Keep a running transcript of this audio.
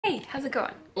how's it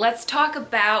going? Let's talk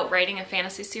about writing a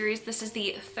fantasy series. This is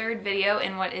the third video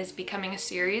in what is becoming a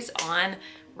series on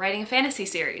writing a fantasy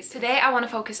series. Today I want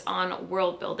to focus on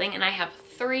world building, and I have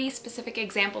 3 specific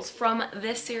examples from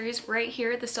this series right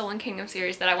here, the Stolen Kingdom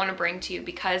series, that I want to bring to you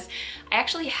because I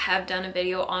actually have done a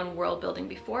video on world building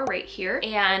before right here,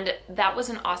 and that was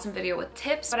an awesome video with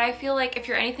tips. But I feel like if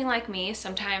you're anything like me,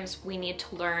 sometimes we need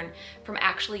to learn from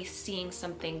actually seeing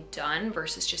something done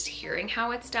versus just hearing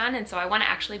how it's done. And so I want to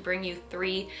actually bring you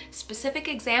 3 specific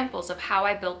examples of how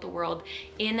I built the world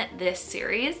in this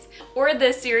series, or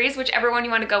this series, whichever one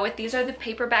you want to go with. These are the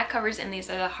paperback covers and these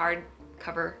are the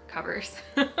hardcover covers.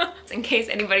 In case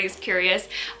anybody's curious,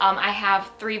 I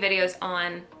have 3 videos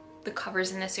on the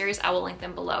covers in this series. I will link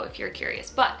them below if you're curious.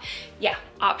 But yeah,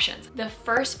 options. The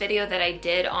first video that I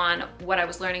did on what I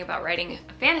was learning about writing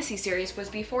a fantasy series was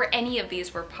before any of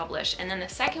these were published. And then the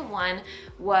second one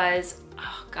was,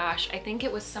 oh gosh, I think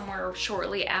it was somewhere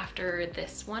shortly after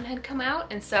this one had come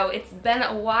out. And so it's been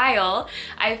a while.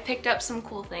 I've picked up some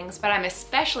cool things, but I'm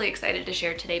especially excited to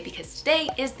share today because today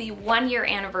is the 1-year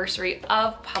anniversary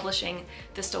of publishing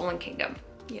The Stolen Kingdom.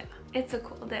 Yeah, it's a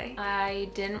cool day. I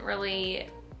didn't really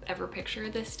ever picture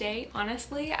this day,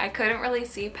 honestly. I couldn't really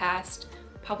see past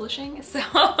publishing, so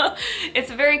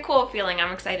it's a very cool feeling.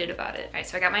 I'm excited about it. All right,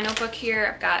 so I got my notebook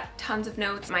here. I've got tons of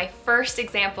notes. My first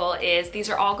example is, these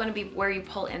are all going to be where you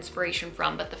pull inspiration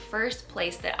from, but the first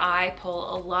place that I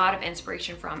pull a lot of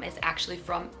inspiration from is actually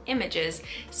from images,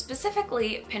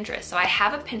 specifically Pinterest. So I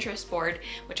have a Pinterest board,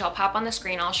 which I'll pop on the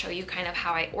screen. I'll show you kind of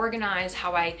how I organize,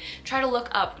 how I try to look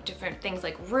up different things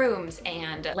like rooms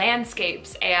and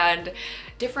landscapes and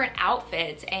different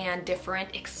outfits and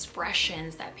different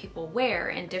expressions that people wear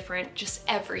and different just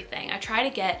everything. I try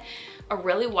to get a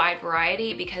really wide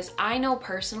variety because I know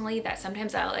personally that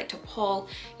sometimes I like to pull,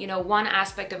 you know, one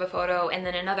aspect of a photo and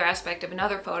then another aspect of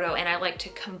another photo, and I like to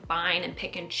combine and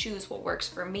pick and choose what works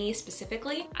for me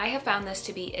specifically. I have found this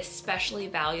to be especially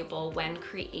valuable when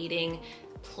creating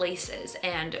places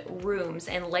and rooms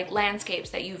and like landscapes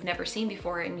that you've never seen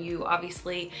before, and you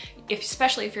obviously,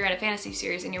 especially if you're in a fantasy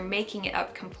series and you're making it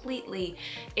up completely,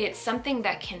 it's something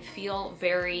that can feel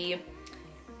very,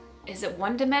 is it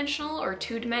one-dimensional or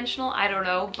two-dimensional? I don't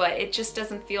know, but it just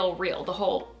doesn't feel real. The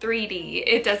whole 3D,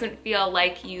 it doesn't feel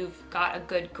like you've got a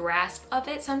good grasp of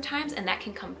it sometimes, and that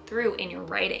can come through in your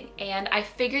writing. And I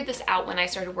figured this out when I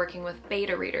started working with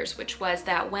beta readers, which was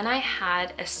that when I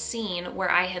had a scene where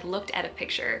I had looked at a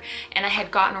picture and I had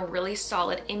gotten a really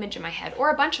solid image in my head, or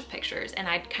a bunch of pictures, and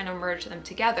I'd kind of merged them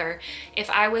together,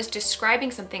 if I was describing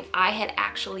something I had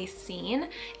actually seen,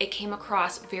 it came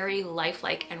across very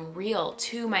lifelike and real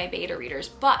to my beta readers.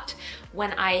 But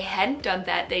when I hadn't done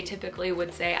that, they typically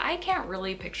would say, I can't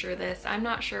really picture this. I'm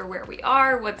not sure where we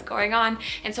are, what's going on.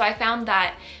 And so I found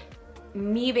that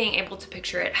me being able to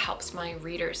picture it helps my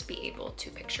readers be able to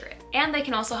picture it. And they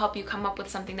can also help you come up with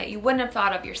something that you wouldn't have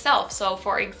thought of yourself. So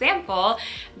for example,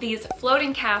 these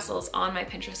floating castles on my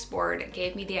Pinterest board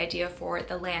gave me the idea for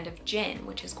the land of Jinn,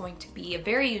 which is going to be a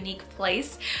very unique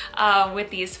place with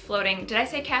these floating, did I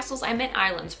say castles? I meant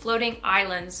islands, floating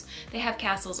islands. They have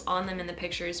castles on them in the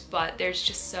pictures, but there's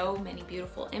just so many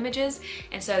beautiful images.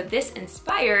 And so this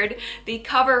inspired the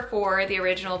cover for the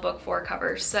original book 4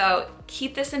 cover. So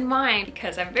keep this in mind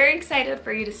because I'm very excited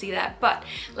for you to see that. But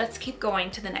let's keep going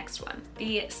to the next one.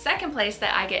 The second place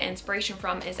that I get inspiration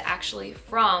from is actually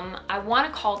from, I want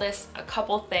to call this a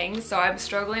couple things, so I'm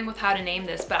struggling with how to name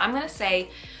this, but I'm going to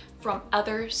say from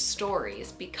other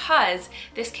stories, because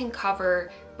this can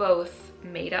cover both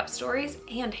made-up stories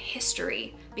and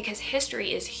history, because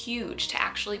history is huge to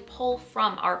actually pull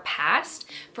from our past,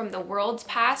 from the world's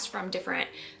past, from different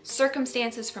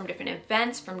circumstances, from different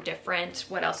events, from different,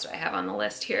 what else do I have on the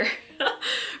list here?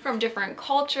 From different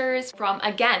cultures, from,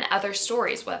 again, other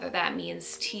stories, whether that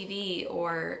means TV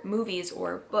or movies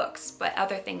or books, but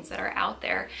other things that are out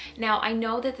there. Now, I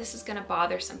know that this is gonna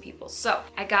bother some people. So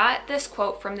I got this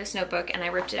quote from this notebook and I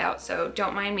ripped it out, so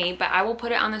don't mind me, but I will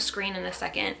put it on the screen in a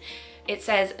second. It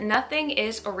says, nothing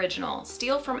is original.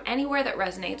 Steal from anywhere that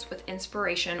resonates with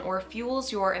inspiration or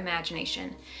fuels your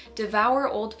imagination. Devour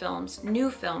old films,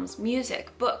 new films,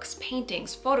 music, books,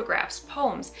 paintings, photographs,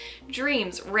 poems,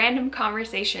 dreams, random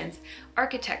conversations,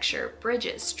 architecture,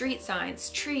 bridges, street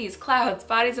signs, trees, clouds,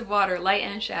 bodies of water, light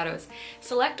and shadows.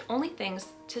 Select only things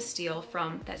to steal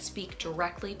from that speak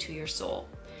directly to your soul.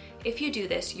 If you do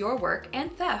this, your work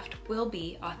and theft will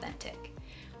be authentic.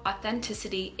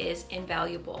 Authenticity is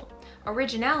invaluable.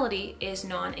 Originality is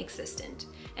non-existent.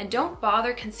 And don't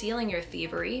bother concealing your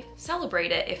thievery.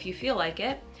 Celebrate it if you feel like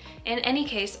it. In any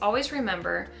case, always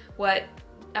remember what,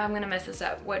 I'm gonna mess this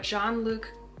up, what Jean-Luc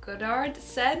Godard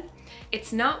said,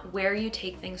 "It's not where you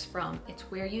take things from, it's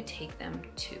where you take them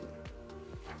to."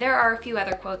 There are a few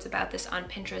other quotes about this on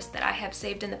Pinterest that I have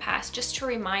saved in the past just to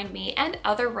remind me and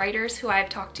other writers who I've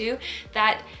talked to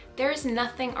that there's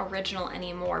nothing original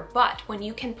anymore, but when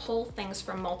you can pull things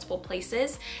from multiple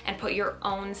places and put your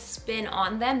own spin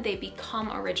on them, they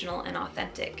become original and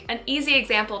authentic. An easy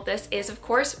example of this is, of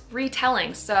course,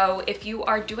 retelling. So if you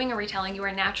are doing a retelling, you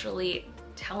are naturally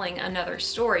telling another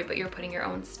story, but you're putting your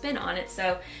own spin on it.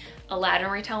 So Aladdin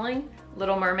retelling,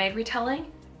 Little Mermaid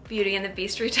retelling, Beauty and the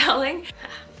Beast retelling.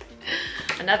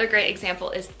 Another great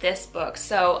example is this book.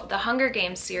 So the Hunger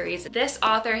Games series, this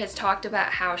author has talked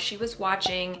about how she was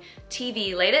watching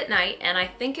TV late at night, and I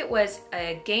think it was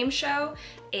a game show,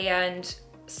 and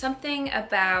something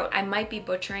about, I might be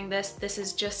butchering this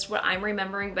is just what I'm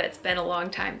remembering, but it's been a long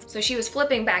time. So she was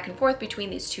flipping back and forth between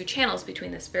these two channels,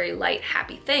 between this very light,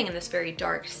 happy thing and this very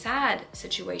dark, sad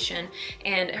situation.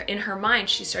 And in her mind,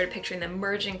 she started picturing them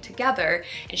merging together,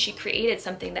 and she created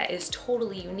something that is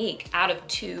totally unique out of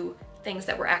two things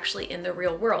that were actually in the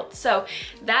real world. So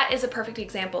that is a perfect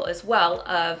example as well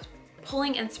of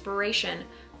pulling inspiration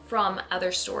from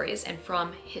other stories and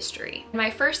from history. In my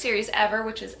first series ever,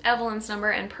 which is Evelyn's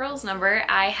Number and Pearl's Number,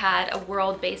 I had a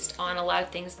world based on a lot of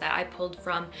things that I pulled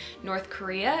from North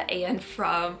Korea and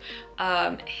from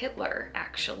Hitler,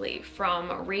 actually,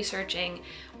 from researching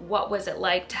what was it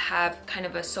like to have kind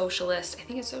of a socialist, I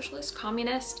think it's socialist,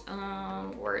 communist,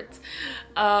 words,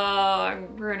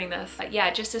 I'm ruining this. But yeah,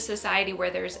 just a society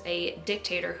where there's a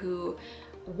dictator who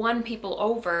won people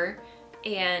over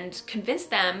and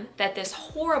convinced them that this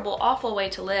horrible, awful way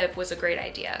to live was a great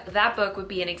idea. That book would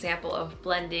be an example of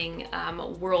blending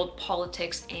world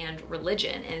politics and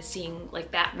religion and seeing like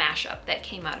that mashup that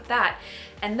came out of that.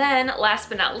 And then last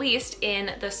but not least,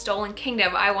 in The Stolen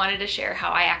Kingdom, I wanted to share how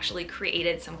I actually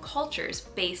created some cultures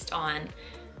based on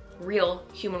real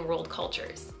human world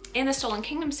cultures. In the Stolen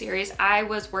Kingdom series, I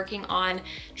was working on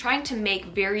trying to make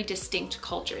very distinct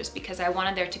cultures because I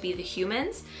wanted there to be the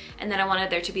humans, and then I wanted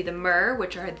there to be the mer,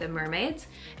 which are the mermaids,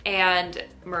 and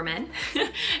mermen,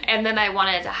 and then I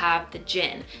wanted to have the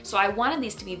jinn. So I wanted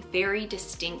these to be very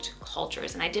distinct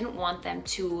cultures, and I didn't want them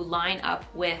to line up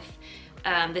with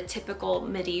the typical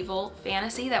medieval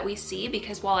fantasy that we see,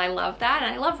 because while I love that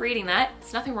and I love reading that,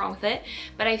 it's nothing wrong with it,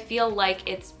 but I feel like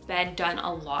it's been done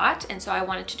a lot, and so I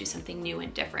wanted to do something new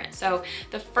and different. So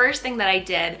the first thing that I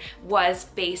did was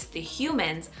base the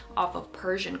humans off of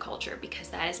Persian culture, because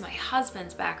that is my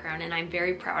husband's background and I'm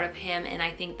very proud of him, and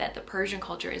I think that the Persian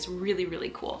culture is really,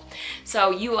 really cool. So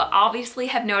you obviously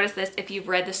have noticed this if you've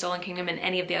read The Stolen Kingdom and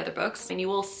any of the other books, and you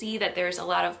will see that there's a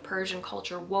lot of Persian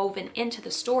culture woven into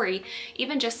the story,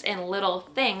 even just in little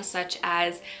things such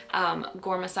as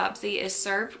gorma sabzi is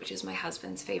served, which is my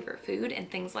husband's favorite food, and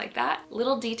things like that.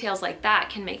 Little details like that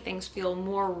can make things feel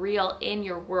more real in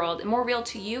your world, and more real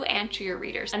to you and to your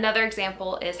readers. Another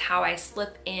example is how I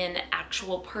slip in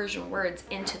actual Persian words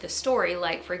into the story.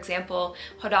 Like, for example,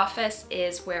 Hodafis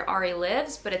is where Ari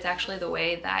lives, but it's actually the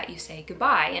way that you say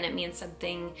goodbye, and it means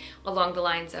something along the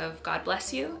lines of God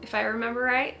bless you, if I remember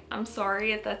right. I'm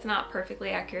sorry if that's not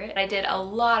perfectly accurate. I did a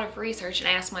lot of research and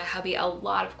I asked my hubby a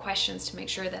lot of questions to make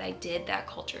sure that I did that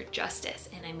culture justice,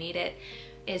 and I made it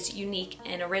as unique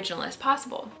and original as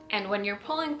possible. And when you're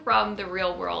pulling from the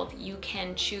real world, you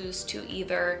can choose to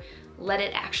either let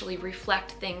it actually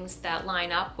reflect things that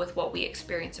line up with what we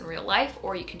experience in real life,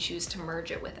 or you can choose to merge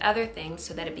it with other things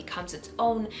so that it becomes its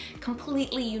own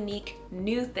completely unique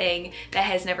new thing that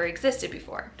has never existed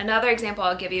before. Another example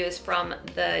I'll give you is from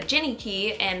the Ginny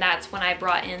Key, and that's when I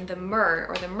brought in the mer,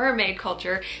 or the mermaid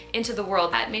culture, into the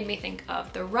world. That made me think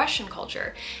of the Russian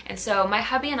culture. And so my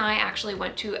hubby and I actually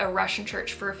went to a Russian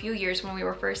church for a few years when we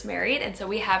were first married, and so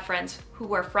we have friends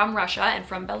who are from Russia and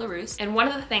from Belarus. And one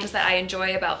of the things that I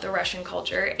enjoy about the Russian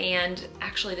culture, and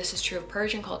actually this is true of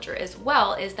Persian culture as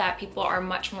well, is that people are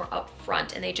much more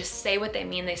upfront and they just say what they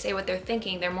mean, they say what they're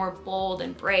thinking, they're more bold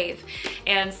and brave.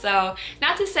 And so,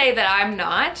 not to say that I'm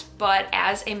not, but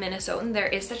as a Minnesotan, there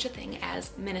is such a thing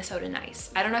as Minnesota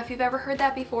nice. I don't know if you've ever heard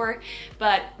that before,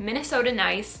 but Minnesota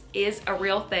nice is a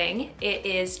real thing. It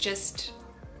is just,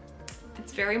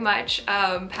 it's very much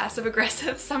passive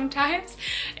aggressive sometimes,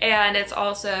 and it's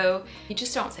also, you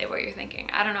just don't say what you're thinking.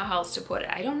 I don't know how else to put it.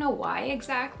 I don't know why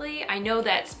exactly. I know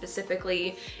that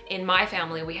specifically in my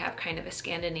family we have kind of a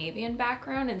Scandinavian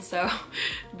background, and so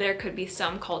there could be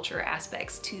some culture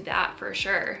aspects to that for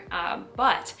sure.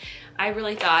 But I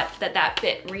really thought that that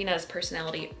fit Rena's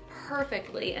personality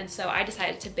perfectly. And so I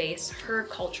decided to base her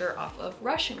culture off of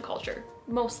Russian culture,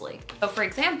 mostly. So for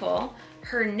example,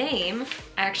 her name,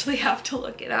 I actually have to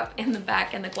look it up in the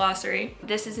back in the glossary.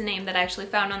 This is a name that I actually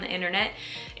found on the internet.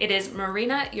 It is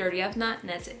Marina Yurievna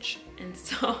Nezic. And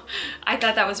so I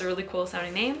thought that was a really cool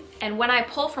sounding name. And when I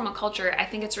pull from a culture, I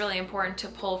think it's really important to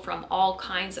pull from all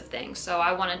kinds of things. So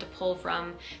I wanted to pull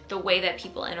from the way that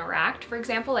people interact, for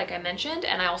example, like I mentioned,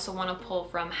 and I also want to pull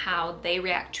from how they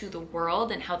react to the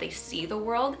world and how they see the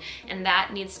world. And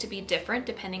that needs to be different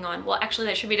depending on, well, actually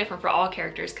that should be different for all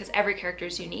characters because every character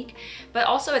is unique. But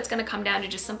also it's going to come down to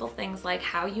just simple things like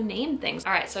how you name things.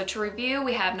 All right, so to review,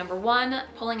 we have number one,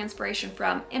 pulling inspiration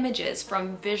from images,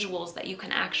 from visuals that you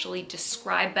can actually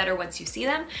describe better once you see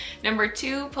them. Number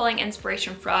two, pulling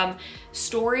inspiration from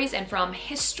stories and from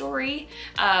history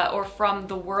or from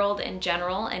the world in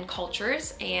general and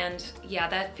cultures. And yeah,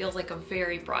 that feels like a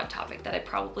very broad topic that I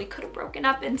probably could have broken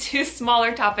up into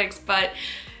smaller topics, but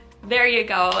there you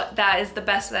go. That is the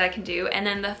best that I can do. And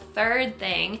then the third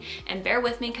thing, and bear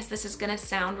with me because this is gonna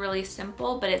sound really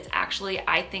simple, but it's actually,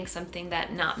 I think, something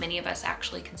that not many of us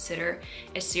actually consider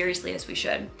as seriously as we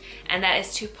should. And that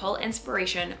is to pull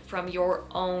inspiration from your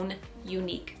own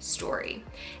unique story.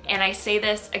 And I say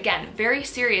this, again, very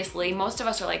seriously. Most of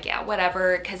us are like, yeah,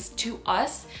 whatever, because to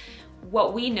us,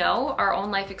 what we know, our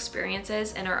own life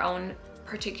experiences and our own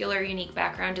particular unique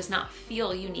background does not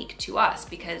feel unique to us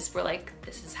because we're like,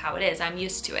 this is how it is, I'm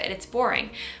used to it, it's boring.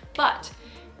 But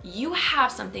you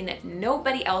have something that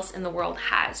nobody else in the world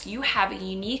has. You have a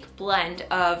unique blend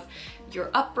of your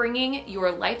upbringing,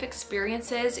 your life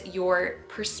experiences, your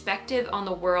perspective on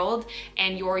the world,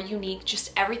 and your unique,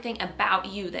 just everything about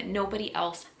you that nobody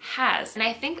else has. And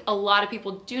I think a lot of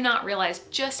people do not realize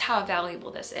just how valuable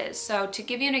this is. So to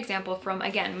give you an example from,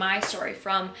 again, my story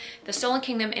from the Stolen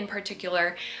Kingdom in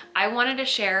particular, I wanted to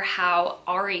share how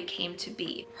Ari came to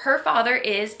be. Her father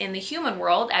is in the human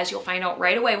world, as you'll find out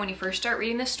right away when you first start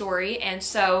reading the story, and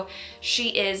so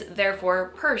she is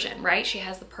therefore Persian, right? She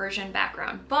has the Persian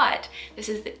background, but this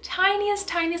is the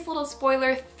tiniest little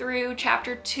spoiler through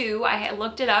chapter 2. I had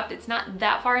looked it up. It's not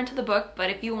that far into the book,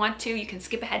 but if you want to, you can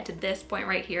skip ahead to this point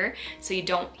right here so you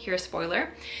don't hear a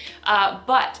spoiler.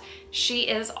 But she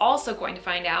is also going to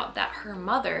find out that her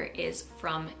mother is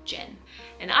from Jinn.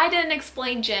 And I didn't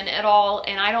explain Jinn at all,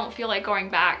 and I don't feel like going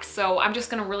back, so I'm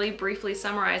just gonna really briefly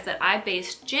summarize that I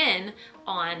based Jinn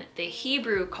on the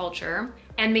Hebrew culture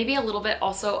and maybe a little bit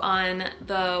also on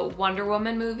the Wonder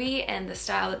Woman movie and the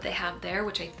style that they have there,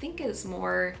 which I think is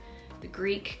more the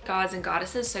Greek gods and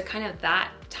goddesses, so kind of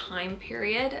that time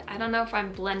period. I don't know if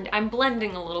I'm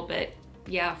blending a little bit.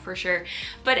 Yeah, for sure.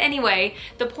 But anyway,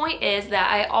 the point is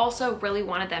that I also really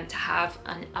wanted them to have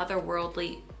an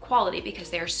otherworldly quality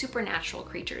because they are supernatural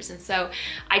creatures. And so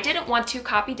I didn't want to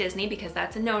copy Disney because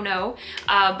that's a no-no,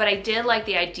 but I did like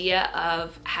the idea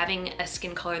of having a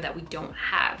skin color that we don't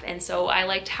have. And so I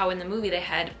liked how in the movie they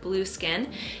had blue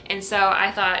skin. And so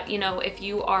I thought, you know, if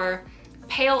you are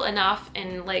pale enough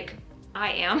and like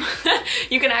I am,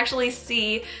 you can actually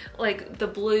see like the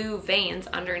blue veins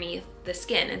underneath the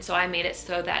skin. And so I made it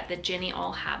so that the Jinni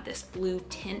all have this blue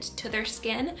tint to their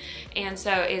skin. And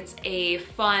so it's a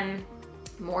fun,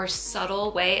 more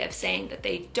subtle way of saying that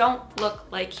they don't look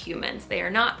like humans. They are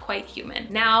not quite human.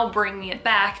 Now bringing it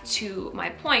back to my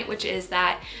point, which is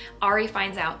that Ari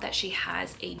finds out that she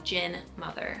has a Jinn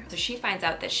mother. So she finds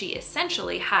out that she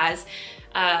essentially has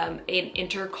an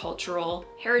intercultural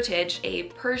heritage, a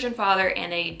Persian father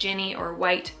and a Jinni or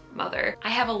white mother. I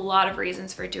have a lot of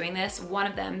reasons for doing this. One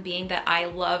of them being that I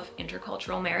love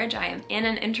intercultural marriage. I am in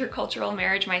an intercultural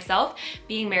marriage myself,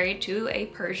 being married to a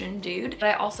Persian dude. But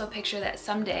I also picture that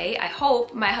someday, I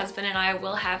hope my husband and I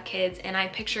will have kids, and I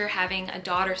picture having a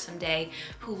daughter someday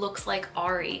who looks like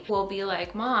Ari. Will be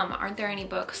like, Mom, aren't there any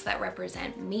books that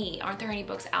represent me? Aren't there any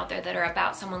books out there that are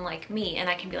about someone like me? And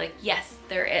I can be like, yes,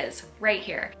 there is, right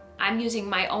here. I'm using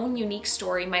my own unique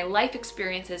story, my life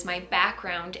experiences, my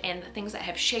background, and the things that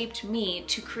have shaped me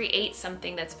to create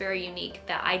something that's very unique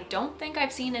that I don't think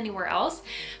I've seen anywhere else,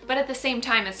 but at the same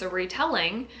time, it's a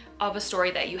retelling of a story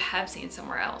that you have seen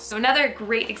somewhere else. So another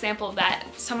great example of that,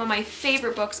 some of my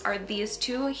favorite books are these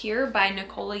two here by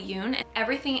Nicola Yoon,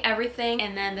 Everything, Everything,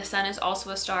 and then The Sun is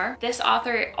Also a Star. This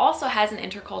author also has an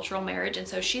intercultural marriage, and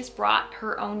so she's brought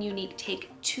her own unique take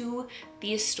to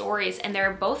these stories, and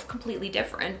they're both completely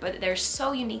different, but they're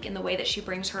so unique in the way that she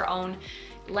brings her own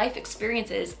life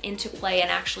experiences into play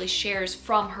and actually shares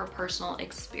from her personal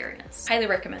experience. Highly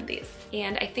recommend these.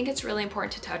 And I think it's really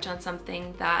important to touch on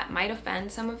something that might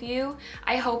offend some of you.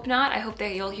 I hope not. I hope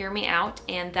that you'll hear me out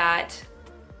and that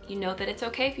you know that it's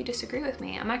okay if you disagree with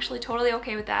me. I'm actually totally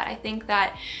okay with that. I think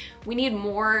that we need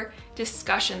more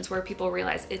discussions where people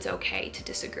realize it's okay to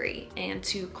disagree and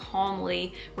to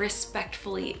calmly,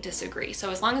 respectfully disagree.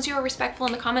 So as long as you are respectful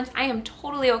in the comments, I am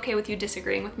totally okay with you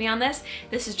disagreeing with me on this.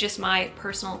 This is just my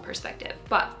personal perspective.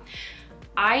 But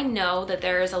I know that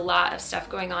there is a lot of stuff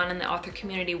going on in the author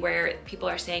community where people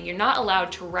are saying you're not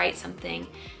allowed to write something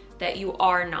that you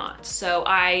are not. So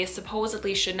I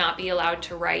supposedly should not be allowed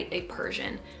to write a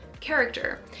Persian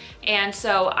character. And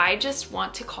so I just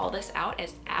want to call this out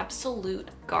as absolute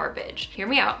garbage. Hear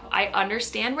me out. I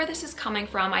understand where this is coming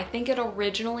from. I think it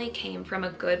originally came from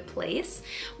a good place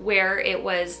where it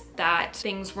was that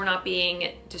things were not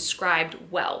being described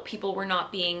well. People were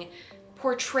not being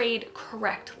portrayed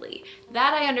correctly.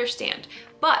 That I understand.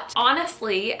 But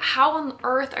honestly, how on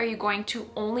earth are you going to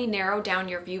only narrow down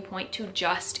your viewpoint to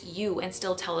just you and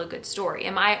still tell a good story?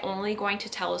 Am I only going to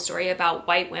tell a story about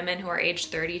white women who are age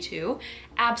 32?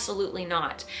 Absolutely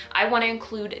not. I want to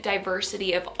include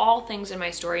diversity of all things in my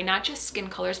story, not just skin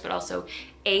colors, but also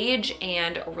age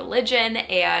and religion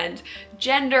and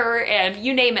gender and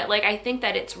you name it. Like, I think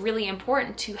that it's really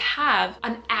important to have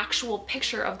an actual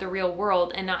picture of the real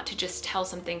world and not to just tell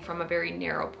something from a very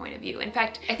narrow point of view. In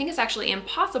fact, I think it's actually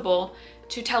impossible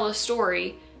to tell a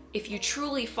story if you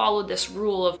truly followed this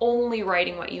rule of only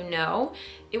writing what you know.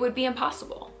 It would be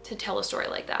impossible to tell a story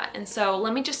like that. And so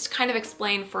let me just kind of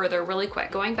explain further really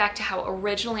quick. Going back to how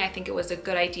originally I think it was a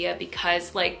good idea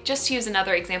because, like, just to use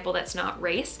another example that's not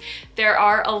race, there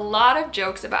are a lot of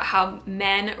jokes about how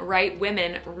men write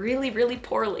women really, really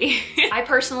poorly. I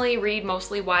personally read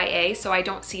mostly YA, so I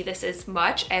don't see this as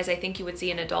much as I think you would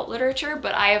see in adult literature,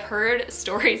 but I have heard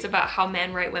stories about how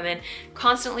men write women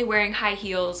constantly wearing high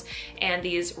heels and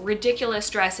these ridiculous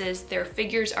dresses. Their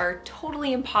figures are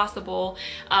totally impossible.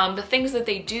 The things that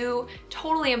they do,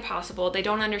 totally impossible. They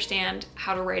don't understand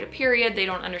how to write a period. They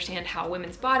don't understand how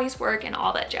women's bodies work and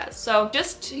all that jazz. So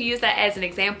just to use that as an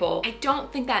example, I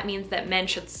don't think that means that men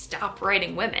should stop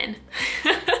writing women.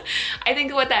 I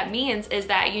think what that means is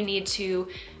that you need to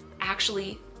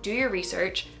actually do your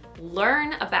research,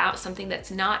 learn about something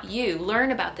that's not you,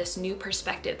 learn about this new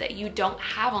perspective that you don't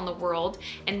have on the world,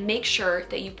 and make sure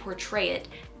that you portray it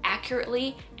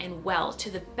accurately and well to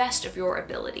the best of your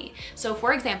ability. So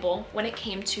for example, when it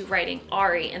came to writing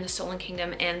Ari and the Stolen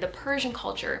Kingdom and the Persian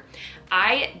culture,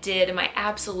 I did my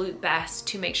absolute best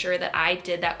to make sure that I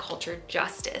did that culture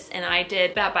justice. And I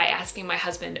did that by asking my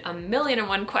husband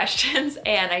 1,000,001 questions,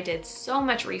 and I did so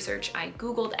much research. I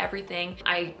Googled everything.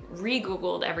 I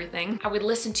re-Googled everything. I would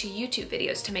listen to YouTube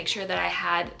videos to make sure that I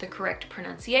had the correct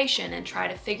pronunciation and try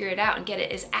to figure it out and get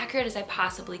it as accurate as I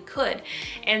possibly could.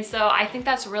 And so I think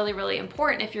that's really, really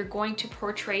important if you're going to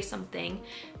portray something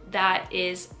that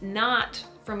is not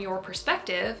from your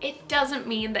perspective. It doesn't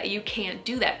mean that you can't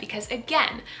do that, because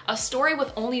again, a story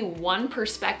with only one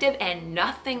perspective and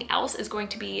nothing else is going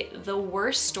to be the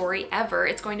worst story ever.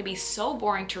 It's going to be so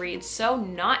boring to read, so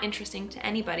not interesting to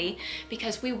anybody,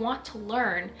 because we want to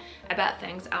learn about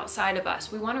things outside of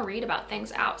us. We want to read about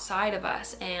things outside of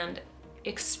us and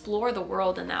explore the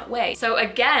world in that way. So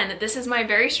again, this is my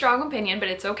very strong opinion, but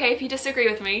it's okay if you disagree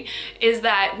with me, is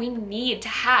that we need to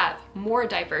have more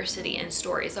diversity in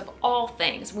stories of all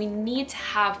things. We need to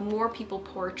have more people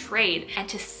portrayed and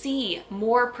to see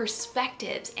more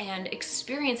perspectives and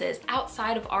experiences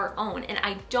outside of our own. And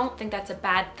I don't think that's a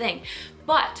bad thing.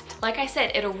 But like I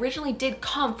said, it originally did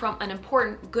come from an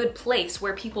important, good place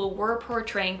where people were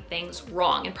portraying things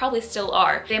wrong, and probably still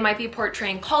are. They might be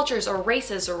portraying cultures or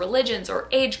races or religions or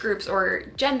age groups or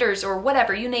genders or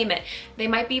whatever, you name it. They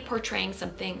might be portraying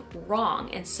something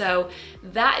wrong. And so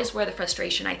that is where the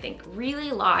frustration, I think,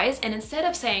 really lies. And instead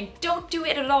of saying, don't do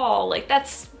it at all, like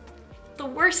that's the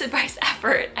worst advice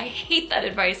ever. I hate that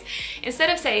advice.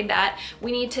 Instead of saying that,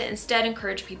 we need to instead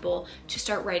encourage people to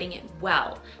start writing it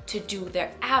well, to do their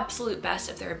absolute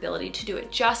best of their ability, to do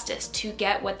it justice, to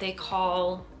get what they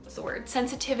call, what's the word,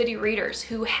 sensitivity readers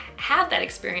who have that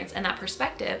experience and that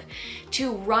perspective,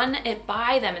 to run it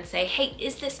by them and say, hey,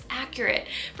 is this accurate?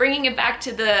 Bringing it back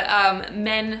to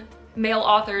the male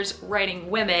authors writing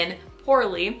women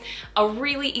poorly, a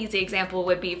really easy example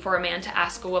would be for a man to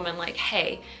ask a woman like,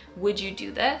 hey, would you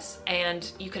do this?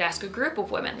 And you could ask a group of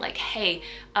women like, hey,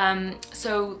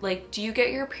 so like, do you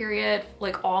get your period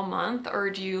like all month, or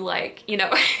do you like, you know,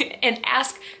 and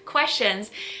ask questions,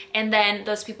 and then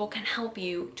those people can help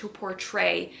you to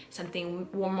portray something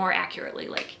more accurately.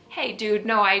 Like, hey dude,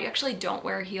 no, I actually don't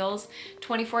wear heels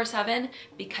 24/7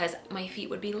 because my feet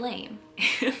would be lame.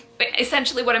 But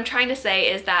essentially what I'm trying to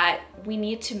say is that we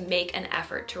need to make an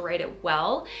effort to write it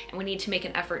well, and we need to make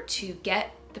an effort to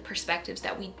get the perspectives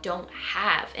that we don't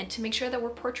have and to make sure that we're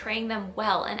portraying them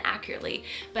well and accurately.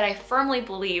 But I firmly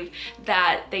believe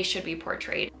that they should be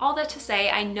portrayed. All that to say,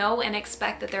 I know and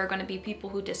expect that there are going to be people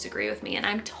who disagree with me, and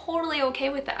I'm totally okay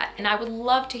with that. And I would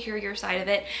love to hear your side of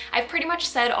it. I've pretty much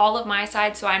said all of my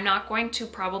side, so I'm not going to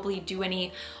probably do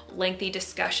any lengthy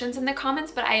discussions in the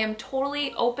comments, but I am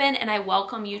totally open and I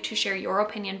welcome you to share your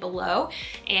opinion below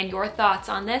and your thoughts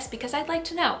on this, because I'd like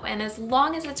to know. And as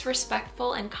long as it's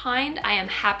respectful and kind, I am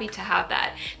happy to have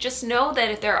that. Just know that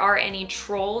if there are any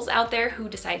trolls out there who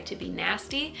decide to be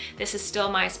nasty, this is still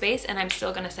my space and I'm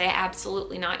still gonna say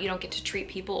absolutely not. You don't get to treat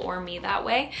people or me that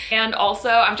way. And also,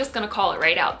 I'm just gonna call it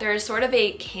right out. There's sort of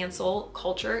a cancel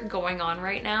culture going on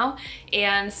right now.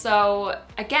 And so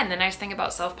again, the nice thing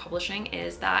about self-publishing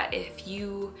is that if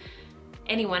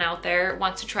anyone out there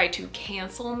wants to try to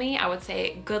cancel me, I would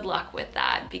say good luck with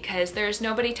that, because there's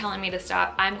nobody telling me to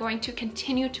stop. I'm going to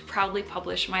continue to proudly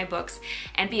publish my books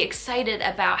and be excited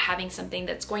about having something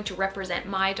that's going to represent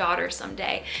my daughter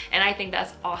someday. And I think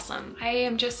that's awesome. I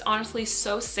am just honestly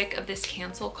so sick of this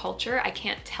cancel culture. I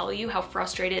can't tell you how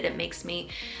frustrated it makes me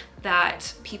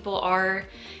that people are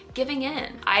giving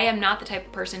in. I am not the type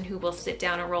of person who will sit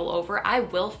down and roll over. I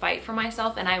will fight for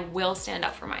myself and I will stand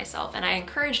up for myself. And I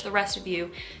encourage the rest of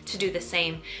you to do the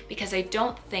same, because I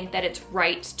don't think that it's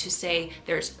right to say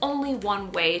there's only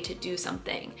one way to do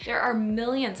something. There are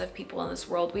millions of people in this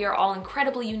world. We are all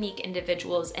incredibly unique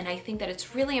individuals, and I think that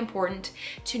it's really important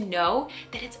to know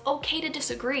that it's okay to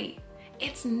disagree.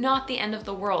 It's not the end of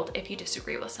the world if you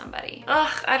disagree with somebody.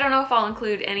 Ugh, I don't know if I'll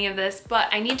include any of this, but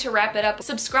I need to wrap it up.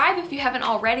 Subscribe if you haven't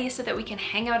already so that we can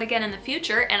hang out again in the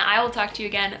future, and I will talk to you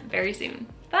again very soon.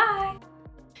 Bye.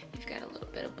 You've got a little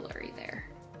bit of blurry there.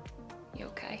 You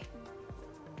okay?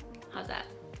 How's that?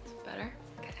 Is it better?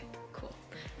 Okay, cool.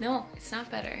 No, it's not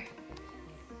better.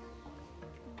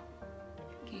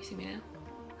 Can you see me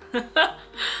now?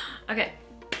 Okay.